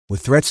With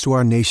threats to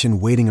our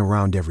nation waiting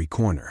around every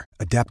corner,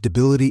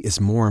 adaptability is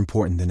more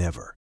important than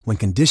ever. When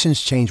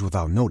conditions change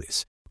without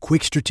notice,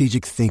 quick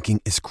strategic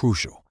thinking is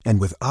crucial.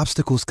 And with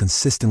obstacles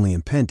consistently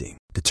impending,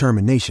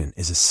 determination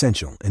is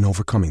essential in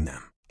overcoming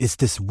them. It's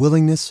this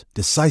willingness,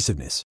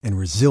 decisiveness, and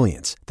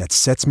resilience that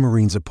sets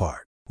Marines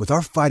apart. With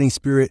our fighting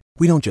spirit,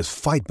 we don't just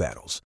fight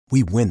battles,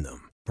 we win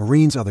them.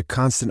 Marines are the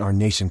constant our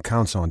nation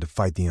counts on to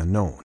fight the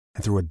unknown.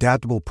 And through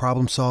adaptable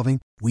problem solving,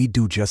 we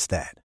do just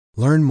that.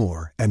 Learn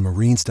more at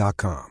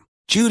marines.com.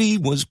 Judy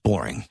was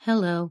boring.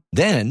 Hello.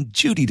 Then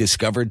Judy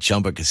discovered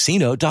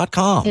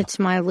ChumbaCasino.com. It's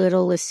my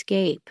little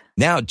escape.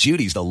 Now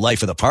Judy's the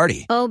life of the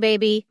party. Oh,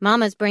 baby,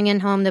 mama's bringing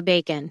home the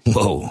bacon.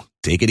 Whoa,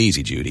 take it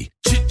easy, Judy.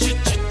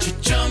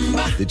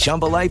 The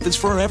Chumba life is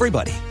for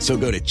everybody. So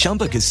go to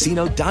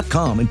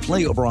ChumbaCasino.com and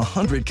play over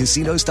 100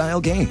 casino-style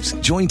games.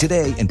 Join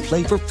today and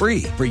play for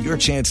free for your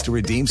chance to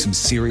redeem some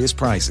serious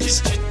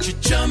prizes.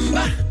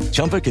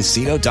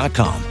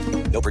 ChumbaCasino.com.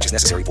 No purchase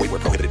necessary. Void where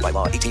prohibited by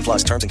law. 18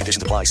 plus terms and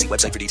conditions apply. See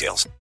website for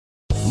details.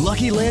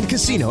 Lucky Land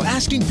Casino,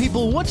 asking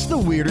people, what's the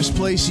weirdest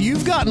place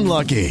you've gotten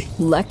lucky?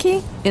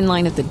 Lucky? In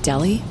line at the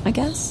deli, I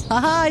guess?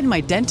 Aha, in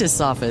my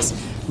dentist's office.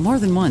 More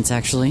than once,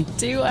 actually.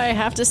 Do I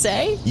have to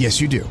say?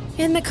 Yes, you do.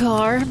 In the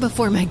car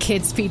before my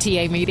kids'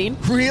 PTA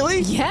meeting.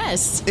 Really?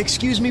 Yes.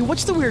 Excuse me,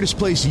 what's the weirdest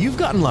place you've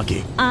gotten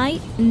lucky? I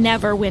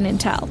never win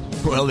and tell.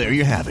 Well, there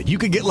you have it. You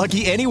can get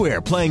lucky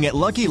anywhere, playing at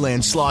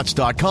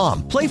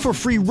LuckyLandSlots.com. Play for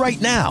free right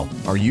now.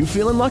 Are you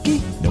feeling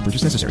lucky? No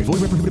purchase necessary.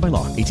 Void where prohibited by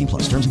law. 18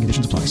 plus. Terms and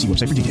conditions apply. See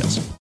website for details.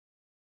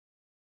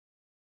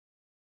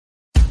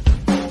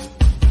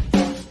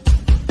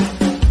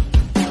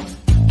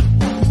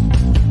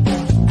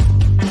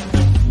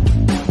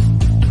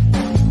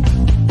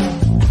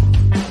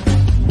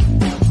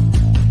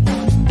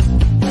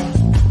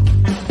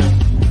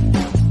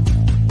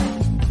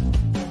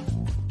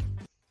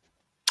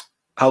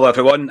 Hello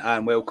everyone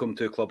and welcome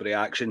to Club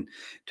Reaction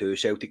to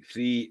Celtic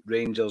 3,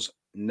 Rangers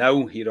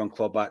 0 here on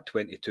Club at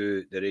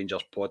 22, the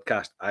Rangers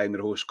podcast. I'm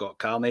your host Scott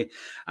Carney,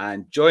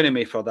 and joining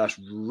me for this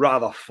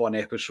rather fun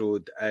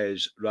episode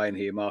is Ryan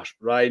Haymarsh.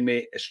 Ryan,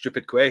 mate, a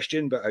stupid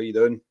question, but how you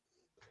doing?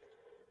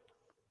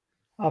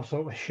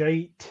 Absolutely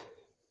shite.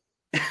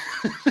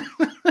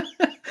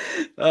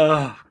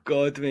 Oh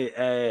God, mate.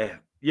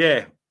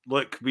 Yeah,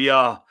 look,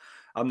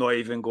 I'm not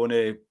even going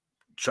to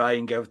try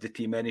and give the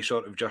team any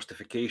sort of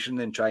justification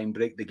and try and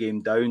break the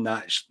game down.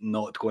 That's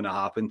not going to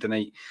happen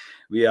tonight.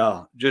 We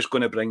are just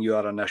going to bring you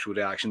our initial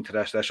reaction to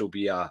this. This will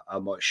be a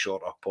much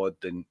shorter pod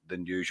than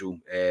usual.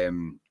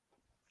 Gio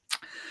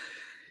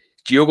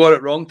got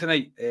it wrong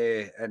tonight,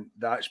 and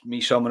that's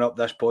me summing up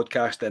this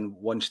podcast in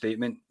one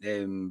statement.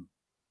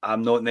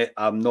 I'm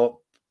not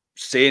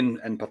saying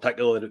in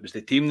particular that it was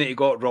the team that he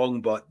got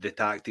wrong, but the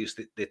tactics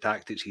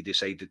he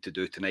decided to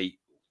do tonight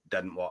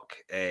didn't work.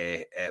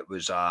 It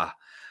was a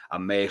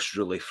mess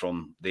really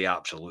from the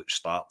absolute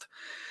start.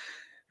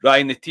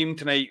 Ryan, the team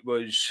tonight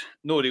was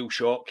no real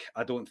shock,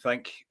 I don't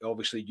think.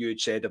 Obviously, you had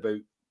said about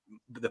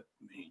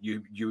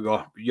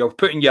you're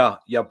putting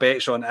your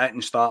bets on it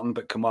and starting,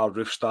 but Kamar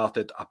Roof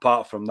started.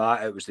 Apart from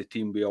that, it was the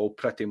team we all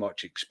pretty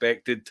much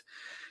expected.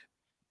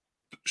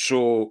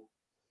 So,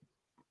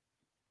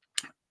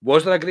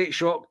 was there a great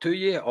shock to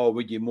you, or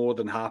were you more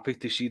than happy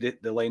to see the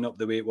lineup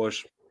the way it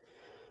was?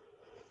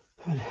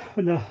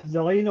 When the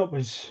lineup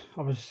was,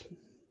 I was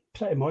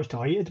pretty much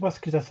delighted with,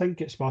 because I think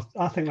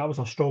that was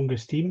our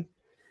strongest team,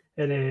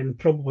 and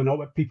probably not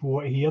what people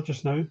want to hear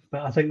just now,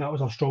 but I think that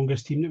was our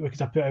strongest team that we could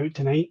have put out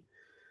tonight,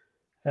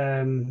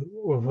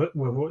 with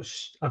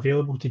what's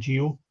available to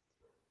Gio,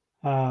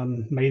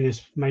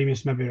 minus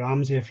maybe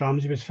Ramsey if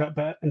Ramsey was fit.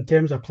 But in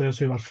terms of players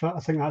who were fit, I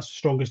think that's the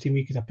strongest team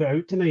we could have put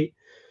out tonight,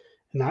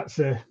 and that's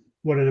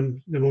one of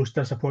the most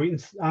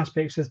disappointing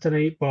aspects of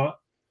tonight. But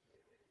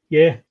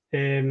yeah,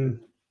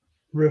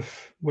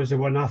 Roof was the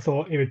one I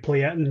thought he would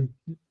play it, and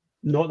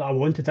not that I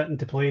wanted it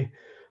to play.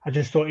 I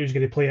just thought he was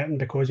going to play it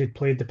because he'd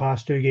played the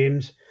past two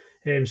games.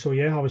 So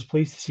yeah, I was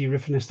pleased to see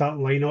Roof in the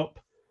starting lineup,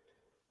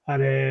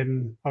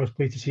 and I was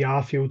pleased to see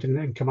Arfield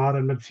and Kamara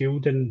in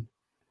midfield, and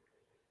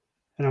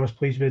I was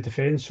pleased with the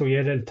defence. So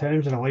yeah, in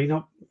terms of the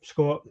lineup,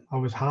 Scott, I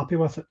was happy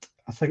with it.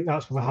 I think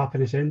that's where the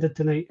happiness ended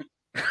tonight.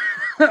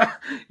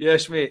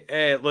 Yes, mate.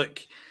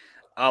 Look,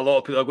 a lot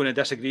of people are going to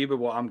disagree with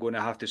what I'm going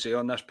to have to say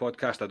on this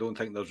podcast. I don't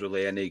think there's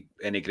really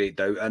any great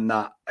doubt in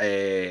that.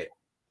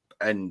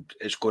 And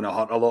it's going to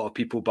hurt a lot of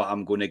people, but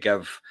I'm going to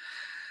give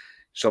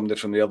somebody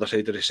from the other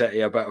side of the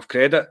city a bit of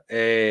credit.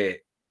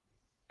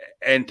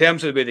 In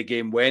terms of the way the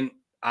game went,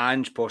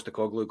 Ange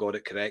Postecoglou got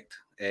it correct.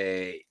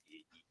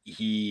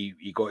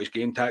 He got his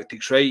game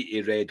tactics right.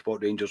 He read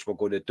what Rangers were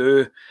going to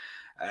do,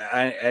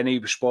 and he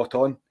was spot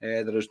on.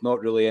 There is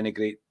not really any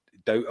great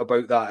doubt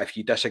about that. If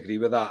you disagree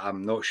with that,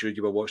 I'm not sure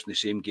you were watching the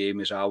same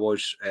game as I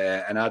was,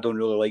 and I don't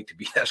really like to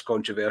be this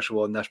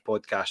controversial on this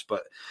podcast,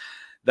 but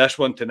this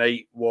one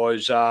tonight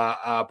was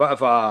a bit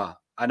of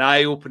an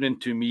eye-opening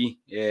to me.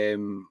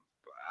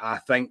 I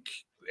think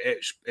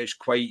it's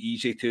quite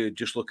easy to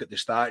just look at the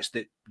stats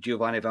that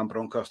Giovanni Van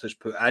Bronckhorst has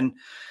put in.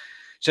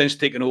 since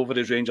taking over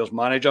as Rangers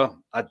manager.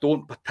 I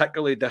don't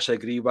particularly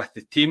disagree with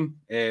the team.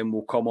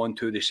 We'll come on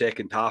to the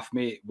second half,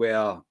 mate,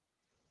 where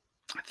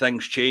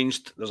things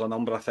changed. There's a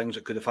number of things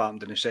that could have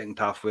happened in the second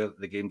half where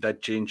the game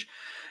did change.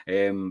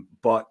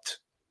 But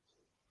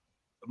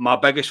my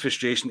biggest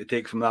frustration to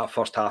take from that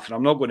first half, and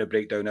I'm not going to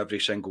break down every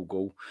single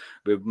goal,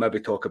 we'll maybe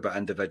talk about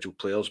individual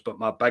players, but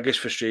my biggest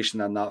frustration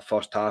in that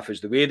first half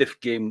is the way the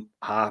game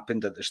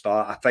happened at the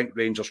start. I think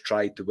Rangers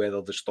tried to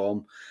weather the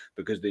storm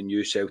because they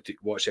knew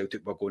what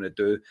Celtic were going to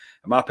do. In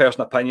my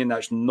personal opinion,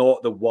 that's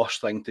not the worst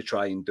thing to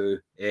try and do.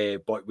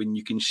 But when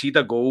you concede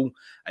a goal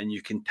and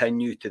you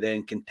continue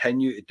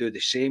to do the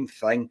same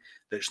thing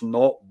that's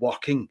not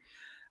working,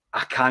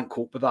 I can't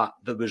cope with that.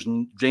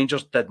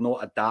 Rangers did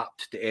not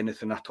adapt to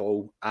anything at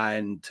all,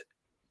 and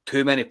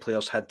too many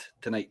players hid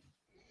tonight.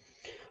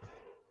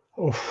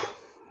 Oh,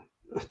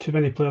 too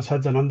many players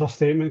hid's an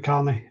understatement,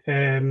 Carney.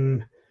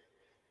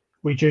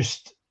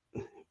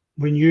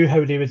 We knew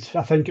how they would.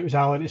 I think it was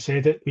Alan that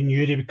said it. We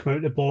knew they would come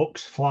out the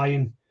blocks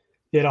flying.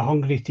 They're a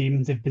hungry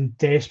team. They've been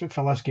desperate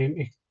for this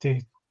game to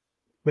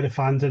with the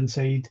fans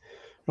inside.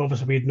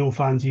 Obviously, we had no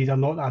fans either.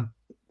 Not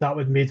that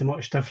would have made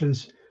much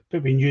difference.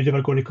 But we knew they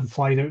were going to come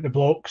flying out the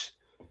blocks.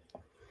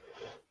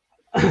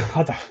 I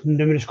had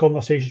numerous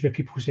conversations with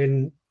people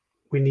saying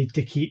we need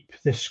to keep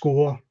the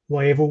score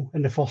level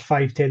in the first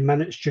 5-10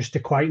 minutes just to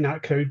quieten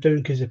that crowd down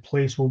because the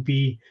place will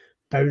be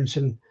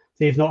bouncing.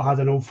 They've not had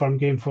an Old Firm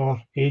game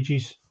for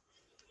ages.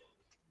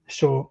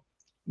 So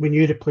we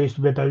knew the place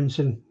would be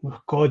bouncing.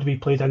 God, we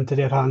played into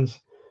their hands.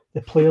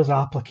 The players'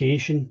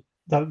 application,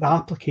 the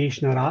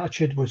application or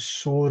attitude was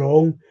so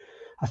wrong.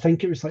 I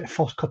think it was like the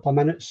first couple of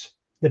minutes,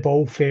 the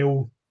ball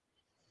fell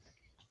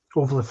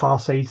over the far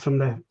side from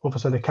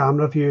the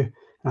camera view. And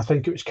I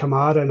think it was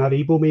Kamara and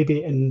Aribo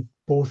maybe, and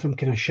both of them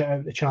kind of shit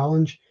out the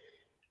challenge.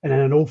 And in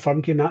an Old Firm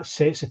game, that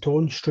sets the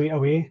tone straight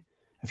away.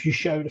 If you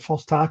shit out the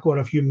first tackle or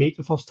if you make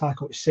the first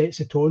tackle, it sets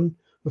the tone.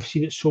 We've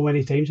seen it so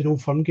many times in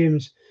Old Firm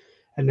games.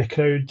 And the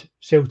crowd,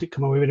 Celtic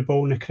come away with the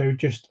ball and the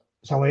crowd it's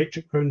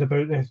electric round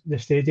about the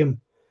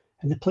stadium.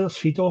 And the players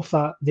feed off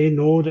that. They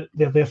know that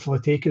they're there for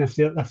the taking. If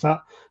they're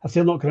not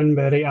going in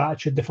with the right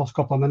attitude the first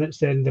couple of minutes,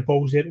 then the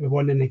ball's there to be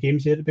won and the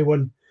game's there to be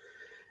won.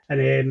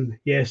 And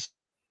yes,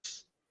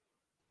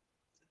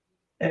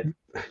 do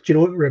you know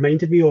what it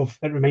reminded me of?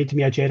 It reminded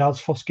me of Gerrard's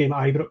first game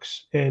at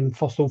Ibrox,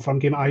 first Old Firm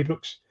game at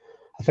Ibrox.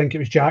 I think it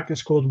was Jack that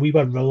scored. We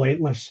were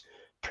relentless,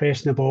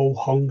 pressing the ball,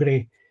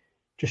 hungry,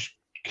 just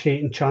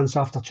creating chance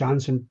after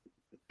chance and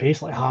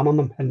basically hammering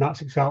them. And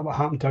that's exactly what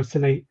happened to us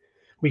tonight.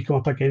 We come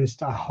up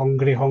against a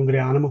hungry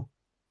animal.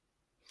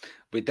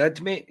 We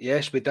did, mate.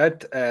 Yes, we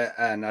did.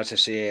 And as I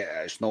say,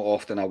 it's not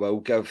often I will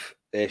give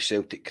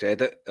Celtic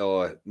credit,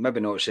 or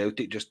maybe not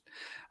Celtic, just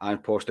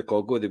and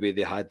Postecoglou, the way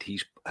they had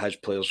his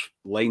players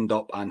lined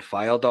up and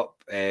fired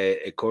up.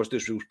 It caused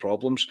us real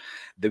problems.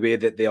 The way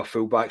that their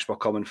fullbacks were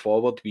coming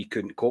forward, we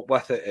couldn't cope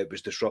with it. It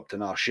was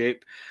disrupting our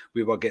shape.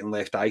 We were getting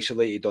left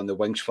isolated on the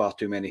wings far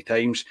too many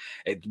times.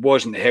 It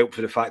wasn't helped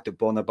for the fact that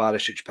Borna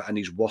Barisic put in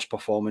his worst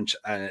performance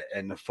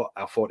in the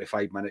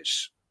 45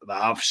 minutes that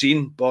I've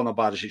seen Borna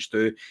Barisic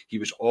do. He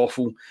was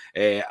awful,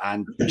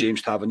 and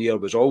James Tavernier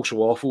was also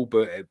awful.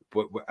 But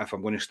if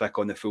I'm going to stick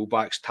on the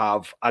fullbacks,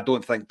 I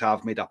don't think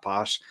Tav made a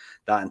pass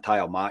that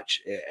entire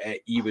match.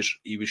 He was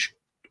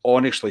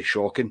honestly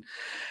shocking,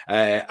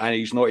 and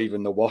he's not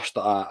even the worst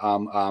that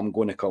I'm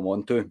going to come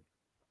on to.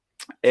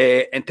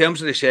 In terms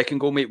of the second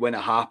goal, mate, when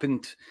it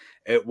happened,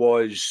 it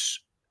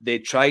was they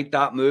tried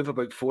that move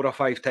about 4 or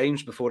 5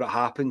 times before it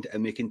happened,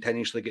 and we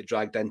continuously get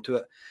dragged into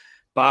it.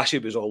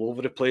 Bassey was all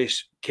over the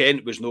place.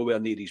 Kent was nowhere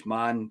near his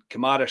man.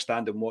 Kamara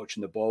standing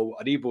watching the ball.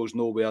 Aribo's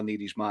nowhere near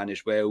his man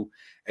as well.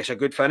 It's a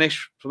good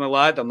finish from the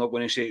lad. I'm not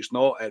going to say it's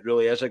not. It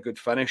really is a good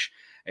finish.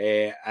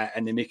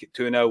 And they make it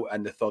 2-0.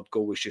 And the third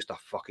goal was just a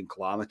fucking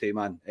calamity,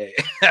 man.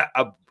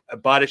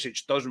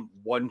 Barisic doesn't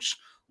once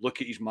look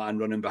at his man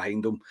running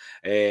behind him.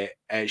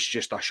 It's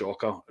just a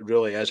shocker. It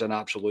really is an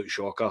absolute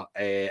shocker.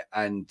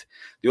 And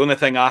the only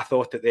thing I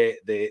thought at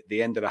the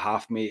end of the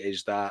half, mate,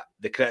 is that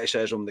the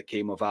criticism that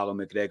came of Alan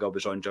McGregor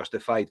was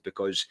unjustified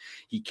because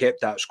he kept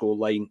that score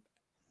line.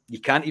 You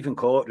can't even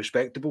call it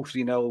respectable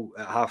 3-0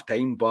 at half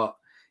time, but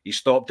he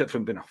stopped it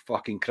from being a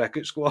fucking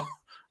cricket score.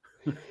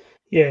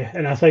 Yeah,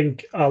 and I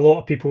think a lot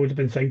of people would have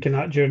been thinking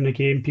that during the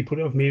game, people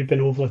that have maybe been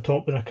over the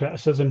top with their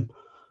criticism.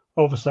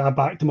 Obviously, I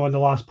backed him on the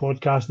last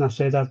podcast and I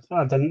said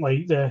I didn't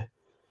like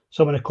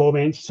some of the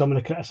comments, some of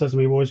the criticism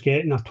he was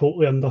getting. I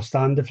totally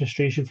understand the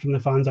frustration from the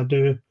fans. I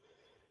do.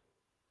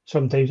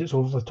 Sometimes it's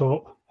over the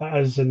top. It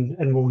is,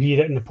 and we'll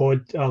hear it in the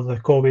pod or the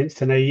comments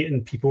tonight,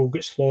 and people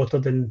get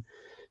slaughtered and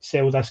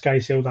sell this guy,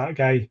 sell that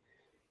guy.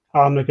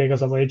 Alan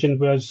McGregor's a legend,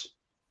 was,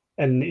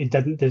 and he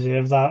didn't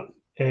deserve that.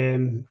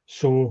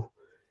 So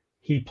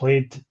he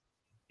played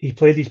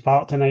his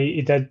part tonight.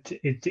 He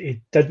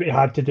did what he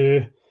had to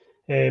do.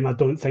 I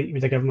don't think he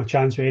would have given him a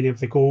chance with any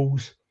of the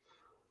goals.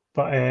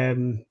 But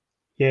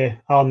yeah,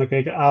 Alan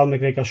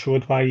McGregor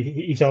showed why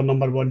he's our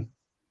number one.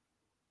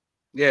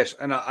 Yes,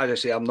 and as I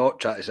say, I'm not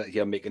trying to sit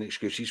here making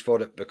excuses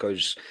for it,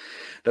 because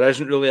there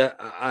isn't really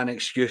an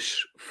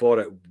excuse for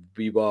it.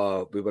 We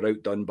were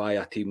outdone by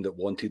a team that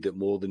wanted it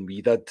more than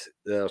we did.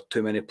 There are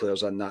too many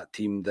players in that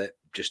team that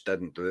just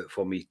didn't do it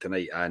for me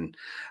tonight, and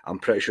I'm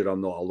pretty sure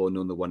I'm not alone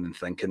on the one in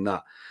thinking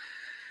that.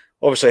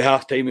 Obviously,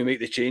 half time we make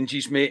the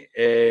changes, mate.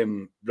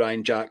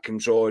 Ryan Jack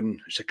comes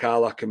on,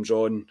 Sakala comes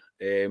on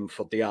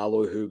for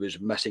Diallo, who was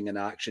missing in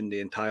action the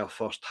entire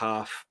first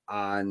half.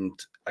 And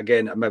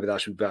again, maybe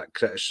that's a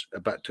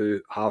bit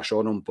too harsh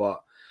on him,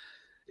 but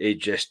he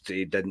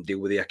didn't deal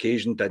with the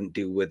occasion, didn't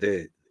deal with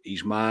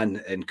his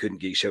man, and couldn't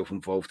get himself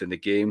involved in the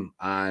game.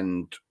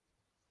 And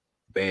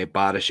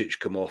Barisic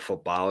come off for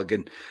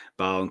Balogun.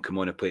 Balogun come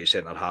on and play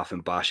centre half,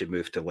 and Bashi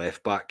moved to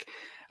left back.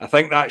 I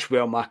think that's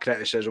where my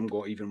criticism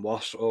got even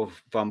worse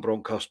of Van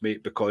Bronckhorst,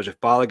 mate, because if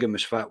Balogun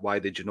was fit, why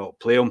did you not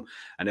play him?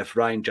 And if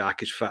Ryan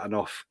Jack is fit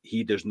enough,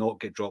 he does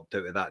not get dropped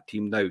out of that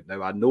team now.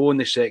 Now, I know in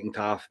the second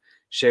half,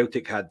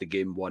 Celtic had the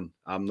game won.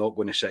 I'm not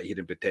going to sit here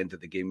and pretend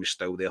that the game was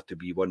still there to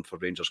be won for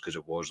Rangers, because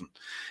it wasn't.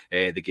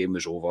 The game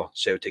was over.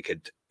 Celtic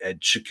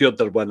had secured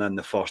their win in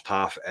the first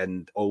half,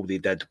 and all they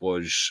did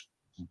was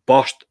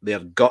burst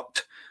their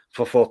gut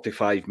for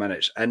 45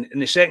 minutes. And in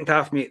the second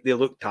half, mate, they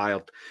looked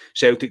tired.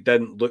 Celtic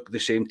didn't look the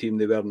same team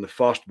they were in the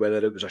first, whether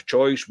it was a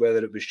choice,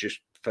 whether it was just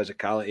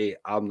physicality.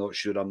 I'm not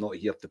sure. I'm not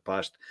here to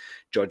pass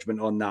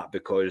judgment on that,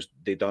 because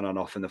they done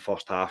enough in the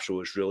first half, so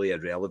it's really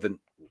irrelevant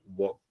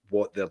what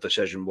their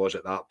decision was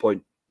at that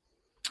point.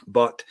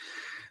 But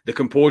the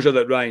composure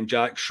that Ryan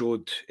Jack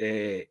showed,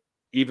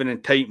 even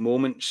in tight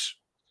moments,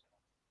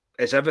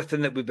 is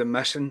everything that we've been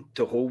missing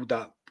to hold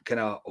that kind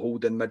of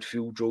holding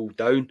midfield role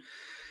down.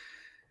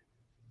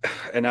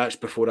 And that's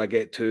before I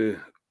get to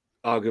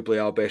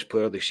arguably our best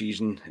player of the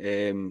season.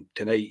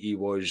 Tonight he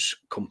was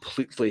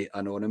completely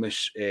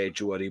anonymous,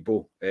 Joe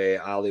Aribo.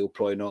 Ali will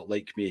probably not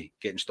like me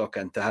getting stuck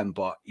into him,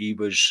 but he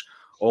was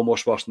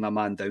almost worse than a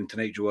man down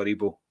tonight, Joe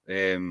Aribo.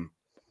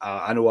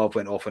 I know I've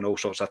went off on all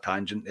sorts of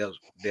tangent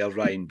there,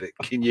 Ryan, but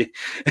can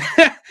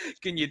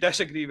you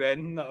disagree with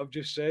anything that I've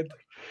just said?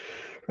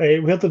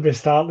 Right, where did we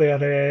start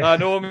there? I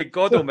know, mate,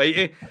 God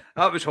almighty,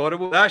 that was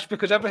horrible. That's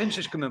because everything's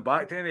just coming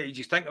back to me. You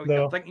just think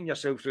you're thinking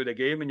yourself through the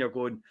game, and you're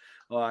going,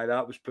 "Oh,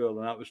 that was poor,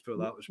 and that was poor,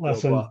 that was poor."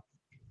 Listen,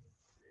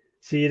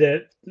 see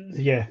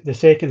the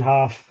second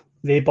half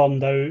they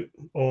burned out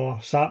or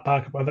sat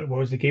back, whatever it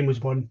was. The game was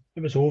won.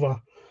 It was over.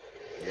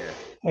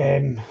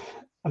 Yeah.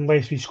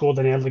 Unless we scored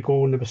an early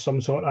goal and there was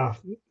some sort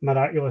of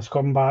miraculous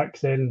comeback,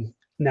 then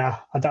nah,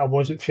 I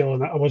wasn't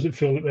feeling it. I wasn't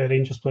feeling it with the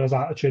Rangers players'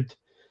 attitude.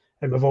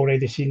 And we've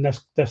already seen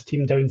this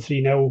team down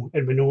 3-0,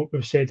 and we know what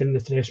we've said in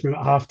the dressing room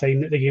at half time,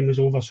 that the game was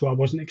over, so I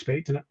wasn't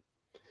expecting it.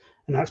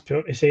 And that's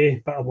poor to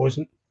say, but I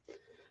wasn't.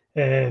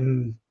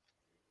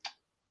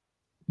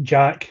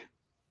 Jack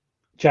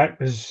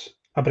was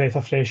a breath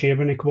of fresh air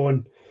when he came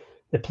on.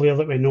 The player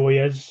that we know he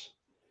is.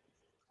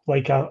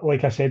 Like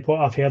I said,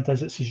 what I've heard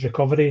is it's his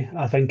recovery.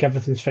 I think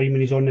everything's fine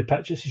when he's on the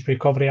pitch. It's his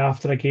recovery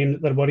after a game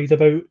that they're worried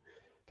about.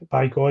 But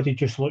by God, he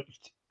just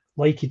looked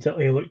like he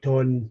looked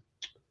on.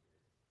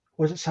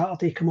 Was it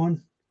Saturday? Come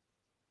on.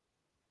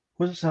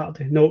 Was it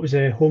Saturday? No, it was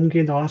a home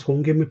game, the last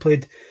home game we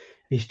played.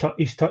 His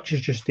touch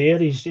is just there.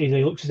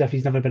 He looks as if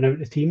he's never been out of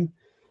the team.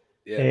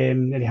 Yeah.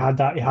 And he had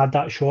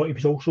that shot. He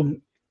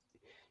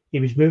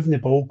was moving the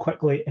ball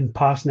quickly and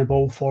passing the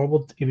ball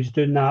forward. He was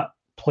doing that,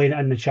 playing it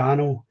in the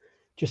channel.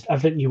 Just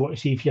everything you want to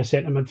see for your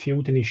centre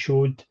midfield, and he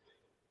showed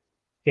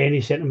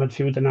any centre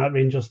midfield in that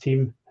Rangers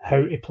team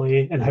how to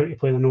play in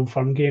an Old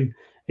Firm game.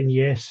 And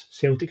yes,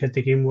 Celtic had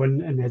the game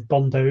won and had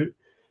burned out,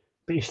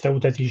 but he still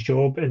did his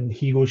job, and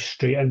he goes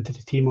straight into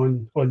the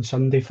team on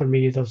Sunday for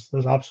me. There's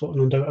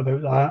absolutely no doubt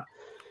about that.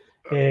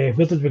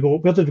 Where did we go?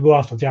 Where did we go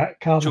after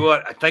Jack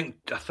Carver? I think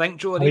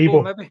Joe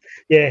Aribo, maybe.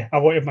 Yeah, I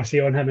wanted my say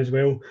on him as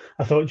well.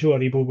 I thought Joe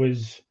Aribo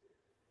was.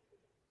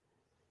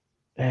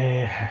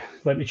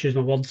 Let me choose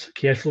my words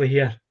carefully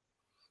here.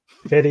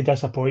 Very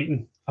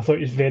disappointing. I thought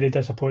he was very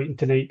disappointing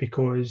tonight,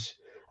 because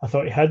I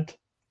thought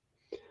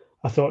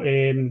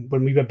when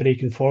we were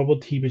breaking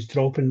forward, he was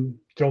dropping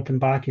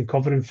back and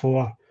covering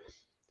for,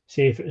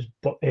 say, if it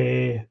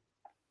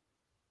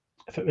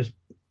was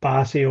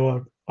Bassey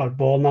or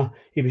Borna,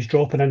 he was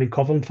dropping in and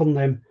covering for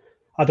them.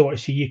 I don't want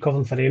to see you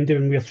covering for them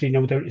when we're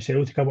 3-0 down to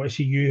Celtic. I want to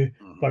see you,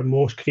 our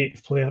most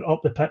creative player,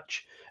 up the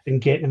pitch and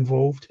getting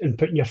involved and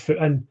putting your foot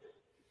in.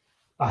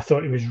 I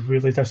thought he was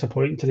really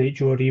disappointing tonight,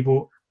 Joe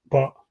Aribo,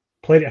 but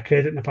plenty of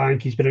credit in the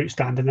bank. He's been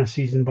outstanding this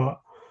season, but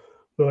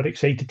we were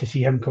excited to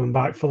see him coming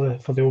back for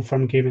the Old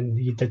Firm game, and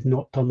he did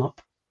not turn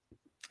up.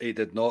 He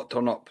did not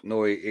turn up.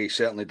 No, he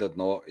certainly did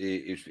not.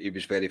 He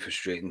was very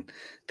frustrating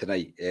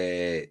tonight.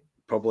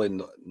 Probably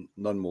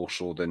none more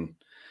so than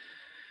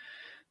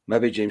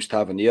maybe James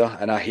Tavernier.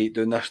 And I hate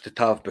doing this to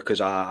Tav,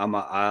 because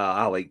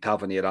I like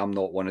Tavernier. I'm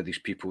not one of these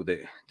people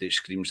that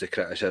screams the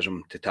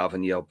criticism to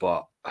Tavernier,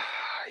 but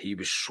he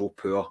was so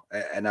poor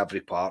in every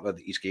part of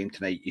his game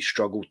tonight. He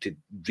struggled to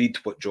read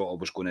what Jota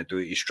was going to do.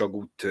 He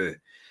struggled to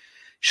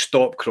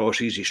stop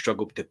crosses. He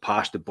struggled to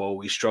pass the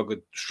ball. He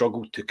struggled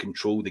to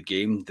control the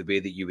game the way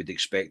that you would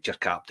expect your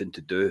captain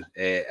to do.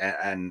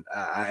 And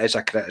as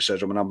a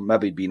criticism, and I'm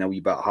maybe being a wee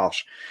bit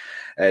harsh,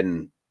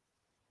 and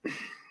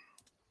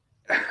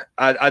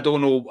I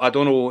don't know. I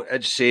don't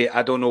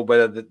know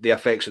whether the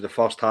effects of the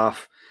first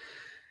half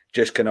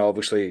just kind of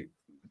obviously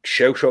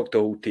shell-shocked the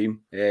whole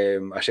team.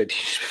 I said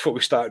before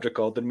we started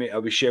recording, mate, I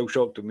was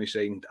shell-shocked when we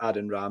signed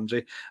Aaron Ramsey.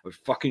 I was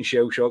fucking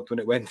shell-shocked when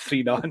it went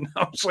 3-0.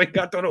 I was like,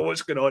 I don't know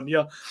what's going on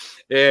here.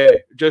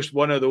 Just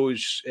one of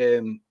those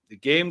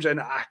games,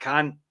 and I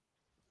can't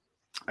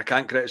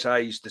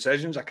criticise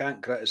decisions. I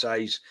can't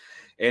criticise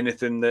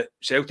anything that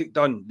Celtic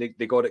done. They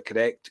got it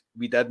correct.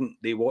 We didn't.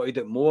 They wanted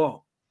it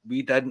more.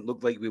 We didn't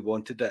look like we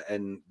wanted it,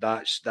 and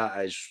that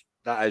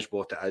is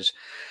what it is.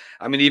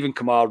 I mean, even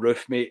Kamar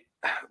Roof, mate,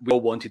 we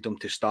all wanted them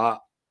to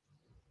start.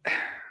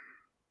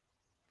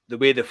 The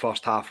way the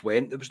first half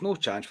went, there was no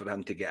chance for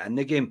him to get in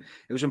the game.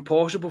 It was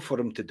impossible for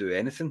him to do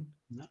anything.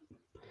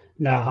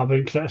 No, I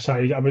wouldn't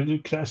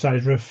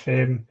criticise Roof.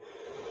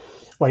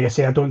 Like I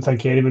say, I don't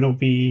think anyone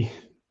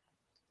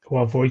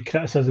will avoid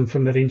criticism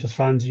from the Rangers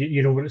fans.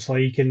 You know what it's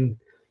like, and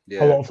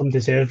a lot of them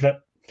deserve it.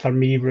 For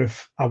me,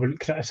 Roof, I wouldn't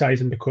criticise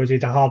him because he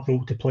had a hard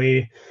role to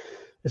play.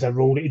 It's a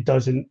role that he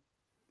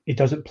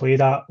doesn't play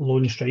that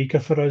lone striker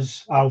for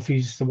us.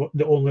 Alfie's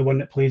the only one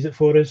that plays it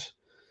for us.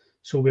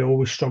 So we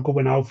always struggle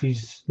when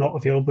Alfie's not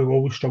available. We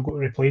always struggle to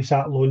replace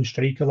that lone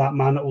striker, that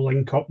man that will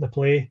link up the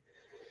play.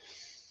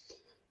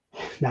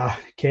 Nah,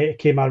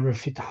 Kamar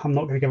Roof, I'm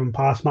not going to give him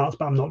pass marks,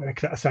 but I'm not going to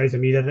criticise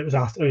him either. It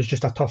was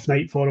just a tough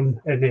night for him,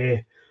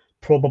 and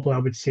probably I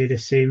would say the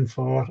same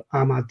for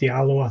Amad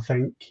Diallo.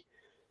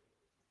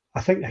 I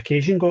think the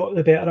occasion got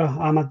the better of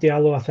Amad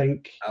Diallo. I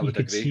think you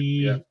could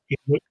see he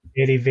looked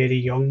very, very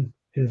young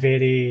and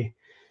very,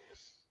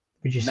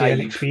 would you say,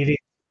 inexperienced?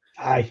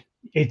 Aye,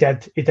 he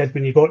did.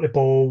 When he got the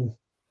ball,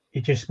 he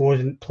just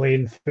wasn't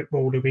playing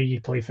football the way you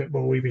play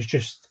football. He was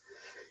just,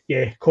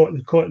 caught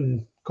in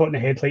the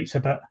headlights a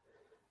bit.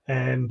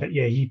 But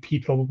yeah, he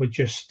probably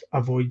just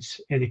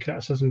avoids any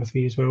criticism with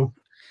me as well.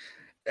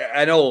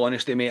 In all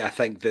honesty, mate, I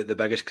think that the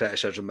biggest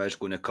criticism is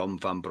going to come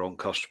Van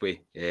Bronckhorst's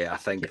way. I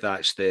think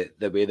that's the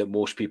way that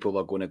most people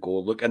are going to go.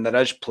 Look, and there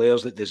is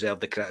players that deserve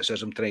the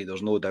criticism tonight.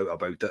 There's no doubt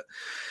about it.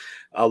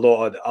 A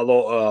lot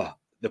of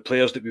the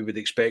players that we would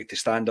expect to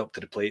stand up to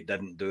the plate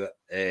didn't do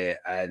it,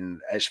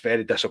 and it's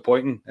very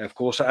disappointing. Of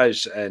course, it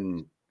is.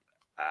 And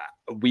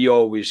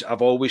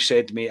I've always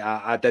said, mate,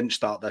 I didn't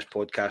start this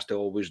podcast to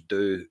always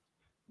do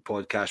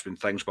podcast when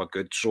things were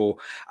good, so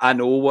I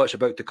know what's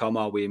about to come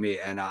our way, mate,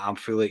 and I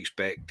fully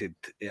expect it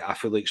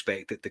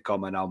to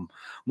come, and I'm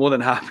more than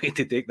happy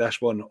to take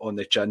this one on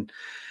the chin.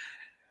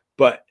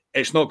 But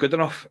it's not good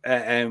enough,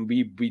 and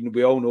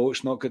we all know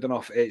it's not good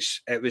enough.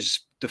 It was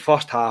the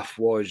first half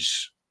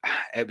was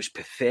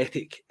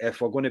pathetic.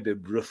 If we're going to be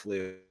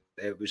ruthless,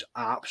 it was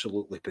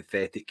absolutely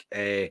pathetic.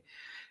 It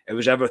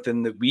was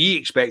everything that we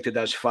expected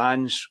as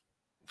fans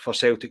for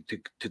Celtic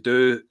to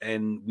do,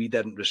 and we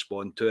didn't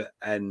respond to it.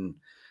 And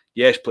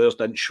yes, players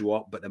didn't show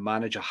up, but the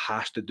manager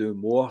has to do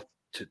more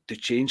to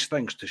change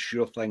things, to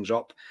shore things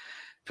up.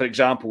 For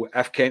example,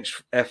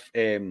 if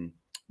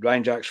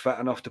Ryan Jack's fit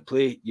enough to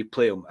play, you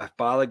play him. If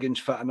Balogun's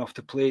fit enough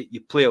to play, you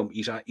play him.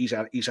 He's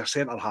a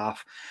centre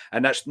half,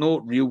 and that's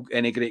not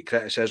any great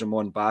criticism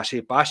on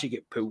Bassey. Bassey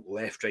get pulled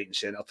left, right, and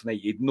centre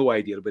tonight. He had no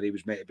idea where he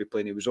was meant to be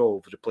playing. He was all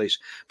over the place,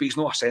 but he's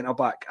not a centre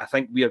back. I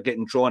think we are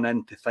getting drawn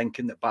into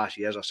thinking that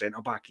Bassey is a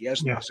centre back. He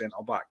isn't a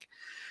centre back.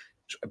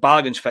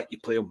 Balogun's fit, you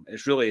play him.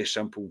 It's really as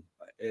simple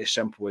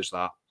as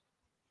that.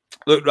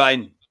 Look,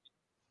 Ryan,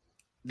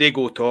 they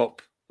go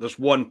top. There's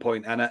 1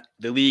 point in it.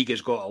 The league has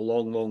got a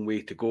long, long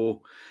way to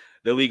go.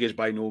 The league is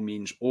by no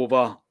means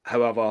over.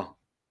 However,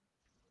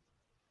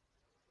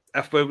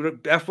 if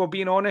we're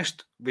being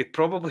honest, we've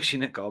probably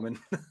seen it coming.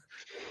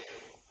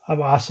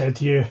 I said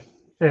to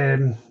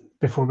you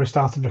before we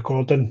started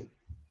recording,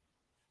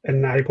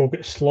 and I will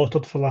get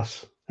slaughtered for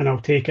this, and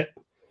I'll take it.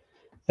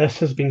 This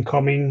has been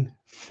coming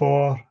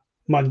for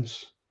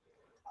months.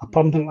 A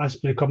pumping list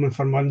has been coming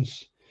for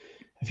months.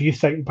 If you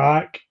think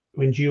back,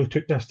 when Gio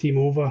took this team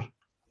over,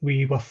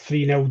 we were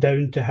 3-0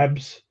 down to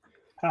Hibs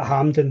at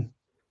Hampden.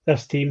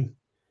 This team,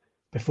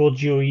 before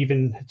Gio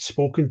even had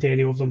spoken to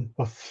any of them,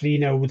 were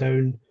 3-0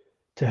 down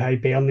to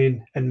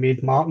Hibernian and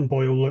made Martin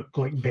Boyle look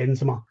like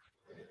Benzema.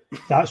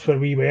 That's where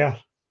we were.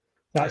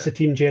 That's the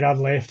team Gerrard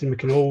left, and we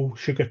can all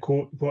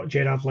sugarcoat what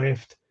Gerrard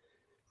left.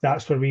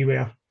 That's where we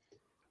were.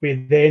 We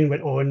then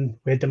went on.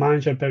 We had the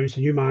manager bounce,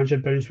 a new manager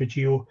bounce with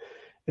Gio,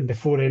 and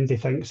before anybody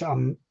thinks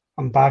I'm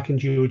backing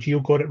Gio,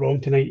 Gio got it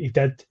wrong tonight. He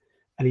did,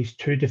 and he's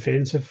too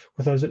defensive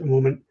with us at the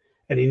moment,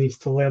 and he needs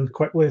to learn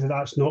quickly that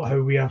that's not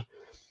how we are.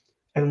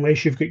 And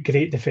unless you've got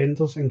great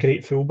defenders and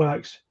great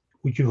fullbacks,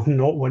 we'll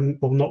not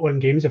win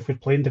games if we're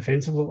playing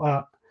defensive like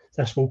that.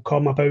 This will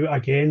come about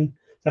again.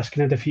 This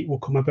kind of defeat will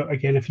come about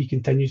again if he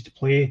continues to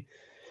play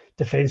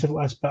defensive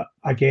like this. But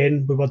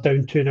again, we were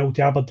down 2-0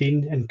 to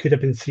Aberdeen and could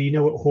have been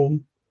 3-0 at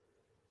home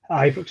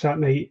at Ibrox that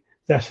night.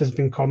 This has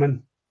been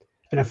coming.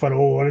 And if we're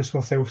all honest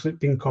with ourselves, it's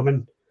been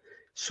coming.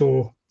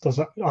 So there's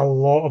a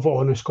lot of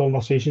honest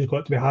conversations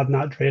got to be had in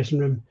that dressing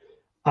room,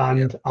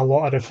 and a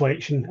lot of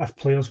reflection. If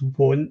players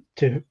want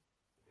to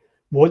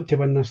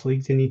win this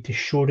league, they need to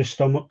show the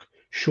stomach,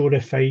 show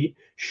the fight,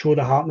 show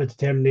the heart and the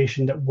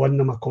determination that won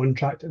them a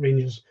contract at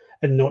Rangers,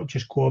 and not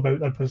just go about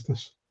their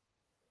business.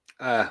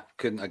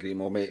 Couldn't agree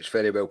more, mate. It's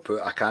very well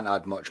put. I can't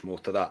add much more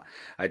to that.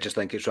 I just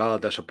think it's rather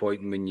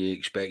disappointing when you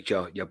expect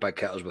your big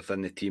hitters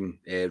within the team,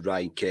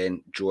 Ryan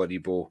Kent, Joe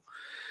Aribo,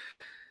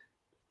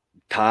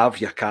 to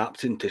have your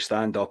captain to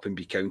stand up and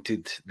be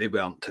counted. They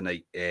weren't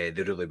tonight. They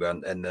really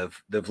weren't, and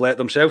they've let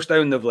themselves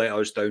down. They've let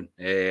us down,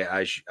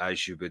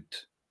 as you would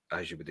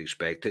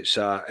expect. It's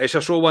a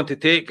slow one to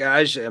take,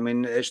 as I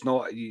mean, it's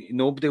not.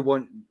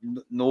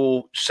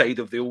 No side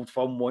of the Old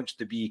Firm wants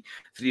to be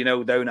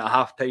 3-0 down at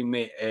halftime,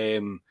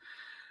 mate.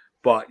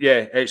 But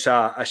yeah, it's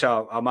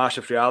a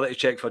massive reality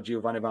check for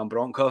Giovanni Van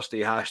Bronckhorst. He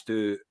has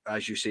to,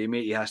 as you say,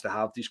 mate, he has to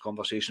have these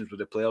conversations with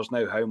the players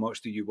now. How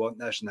much do you want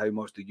this, and how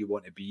much do you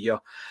want to be here?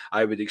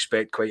 I would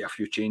expect quite a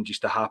few changes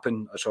to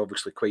happen. It's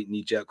obviously quite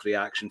knee-jerk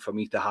reaction for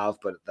me to have,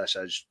 but this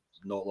is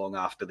not long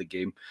after the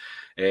game.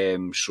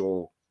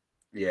 So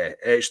yeah,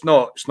 it's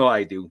not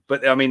ideal.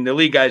 But I mean, the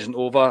league isn't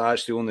over.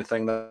 That's the only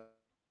thing that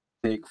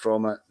take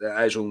from it.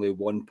 There is only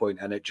 1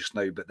 point in it just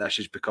now, but this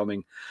is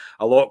becoming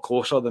a lot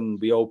closer than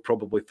we all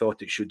probably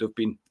thought it should have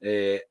been.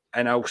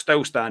 And I'll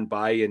still stand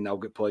by, and I'll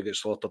probably get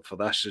slaughtered for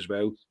this as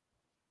well,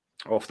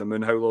 off the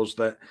Moon Howlers,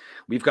 that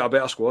we've got a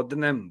better squad than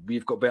them.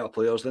 We've got better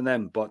players than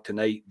them. But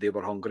tonight they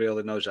were hungrier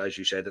than us, as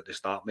you said at the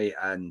start, mate,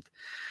 and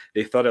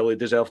they thoroughly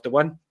deserved to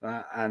win.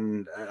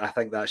 And I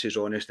think that's as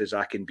honest as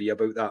I can be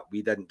about that.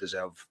 We didn't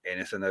deserve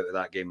anything out of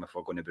that game, if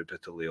we're going to be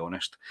brutally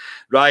honest.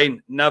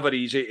 Ryan, never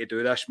easy to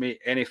do this, mate.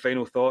 Any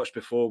final thoughts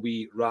before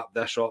we wrap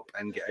this up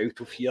and get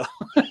out of here?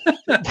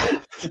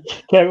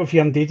 Get out of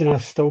here indeed, and I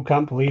still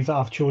can't believe that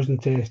I've chosen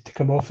to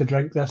come off the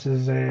drink. This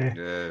is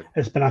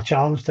it's been a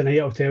challenge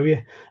tonight, I'll tell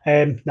you.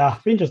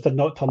 Rangers did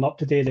not turn up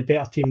today. The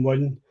better team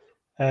won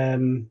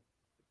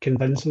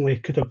convincingly.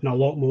 Could have been a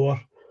lot more.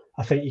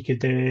 I think you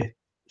could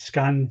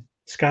scan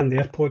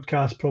their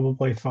podcast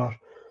probably for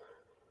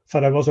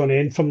hours on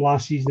end from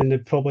last season, and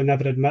they'd probably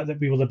never admit that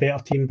we were the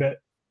better team.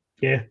 But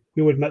yeah,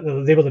 we would admit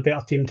that they were the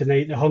better team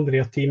tonight, the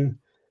hungrier team.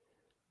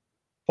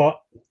 But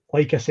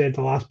like I said in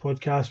the last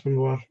podcast, when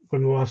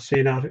we were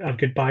saying our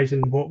goodbyes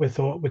and what we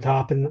thought would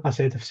happen, I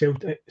said if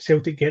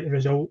Celtic get the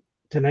result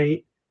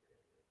tonight,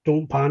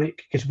 don't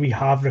panic, because we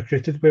have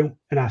recruited well,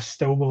 and I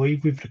still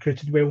believe we've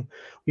recruited well.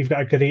 We've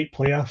got a great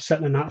player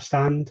sitting in that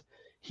stand.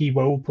 He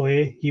will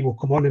play. He will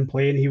come on and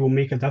play, and he will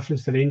make a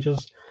difference to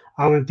Rangers.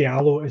 Alan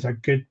Diallo is a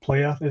good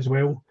player as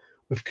well.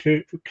 We've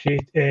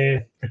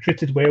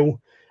recruited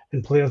well,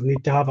 and players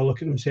need to have a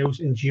look at themselves,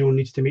 and Gio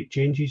needs to make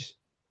changes.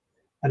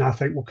 And I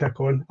think we'll kick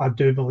on. I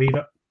do believe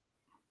it.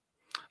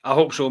 I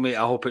hope so, mate.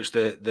 I hope it's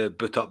the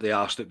boot up the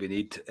arse that we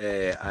need,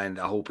 and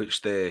I hope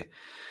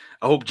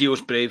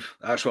Gio's brave.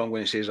 That's what I'm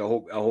going to say. Is I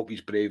hope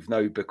he's brave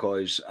now,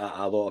 because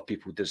a lot of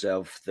people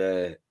deserve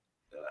a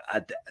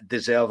bit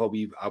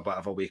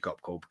of a wake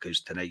up call,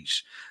 because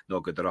tonight's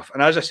not good enough.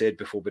 And as I said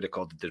before we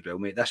recorded as well,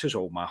 mate, this is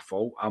all my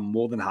fault. I'm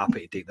more than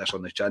happy to take this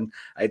on the chin.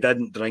 I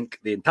didn't drink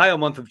the entire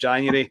month of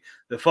January.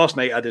 The first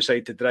night I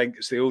decided to drink,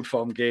 it's the Old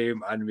Firm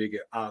game, and we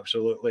get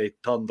absolutely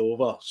turned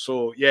over.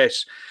 So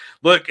yes,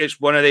 look,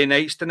 it's one of the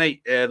nights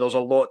tonight. There's a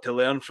lot to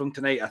learn from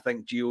tonight. I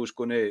think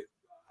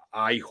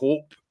I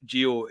hope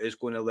Gio is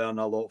going to learn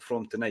a lot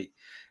from tonight.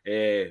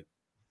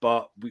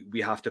 But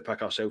we have to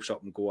pick ourselves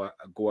up and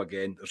go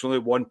again. There's only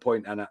 1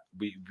 point in it.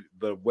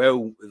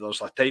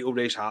 There's a title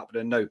race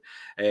happening now,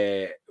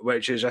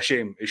 which is a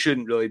shame. It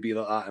shouldn't really be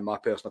like that, in my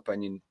personal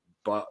opinion.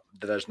 But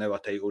there is now a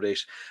title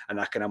race,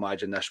 and I can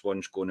imagine this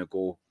one's going to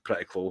go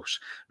pretty close.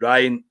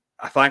 Ryan,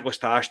 a thankless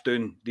task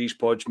doing these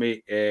pods,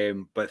 mate.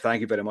 But thank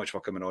you very much for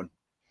coming on.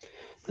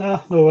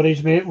 No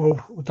worries, mate.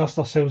 We'll dust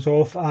ourselves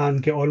off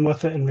and get on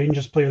with it. And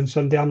Rangers play on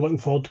Sunday. I'm looking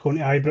forward to going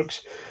to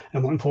Ibrox.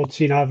 I'm looking forward to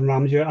seeing Aaron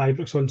Ramsey at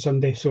Ibrox on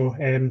Sunday. So,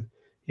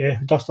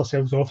 dust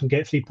ourselves off and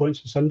get 3 points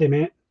on Sunday,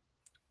 mate.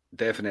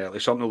 Definitely.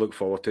 Something to look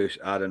forward to.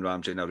 Aaron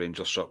Ramsey and a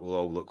Rangers shirt. We'll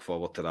all look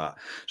forward to that.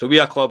 So we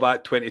are Club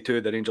at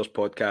 22, the Rangers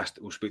podcast.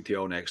 We'll speak to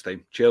you all next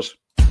time. Cheers.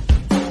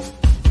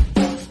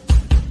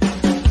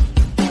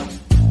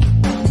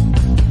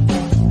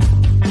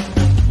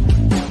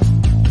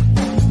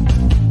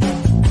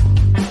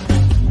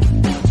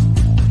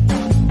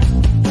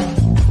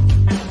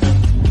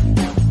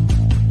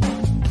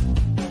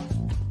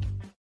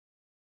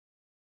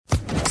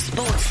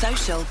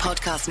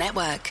 Podcast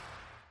Network.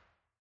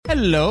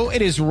 Hello,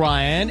 it is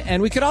Ryan,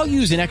 and we could all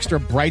use an extra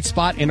bright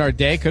spot in our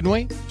day, couldn't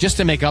we? Just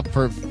to make up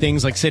for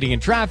things like sitting in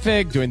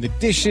traffic, doing the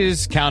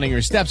dishes, counting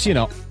your steps,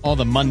 all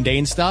the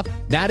mundane stuff.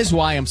 That is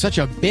why I'm such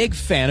a big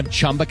fan of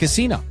Chumba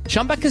Casino.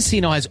 Chumba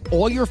Casino has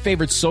all your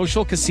favorite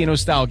social casino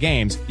style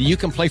games that you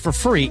can play for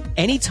free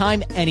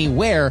anytime,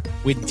 anywhere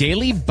with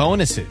daily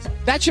bonuses.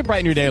 That should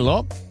brighten your day a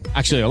little.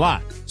 Actually, a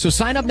lot. So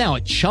sign up now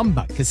at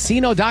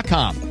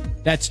ChumbaCasino.com.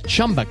 That's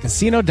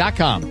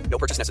ChumbaCasino.com. No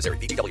purchase necessary.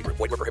 VGW Group.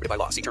 Void where prohibited by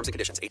law. See terms and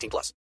conditions. 18+.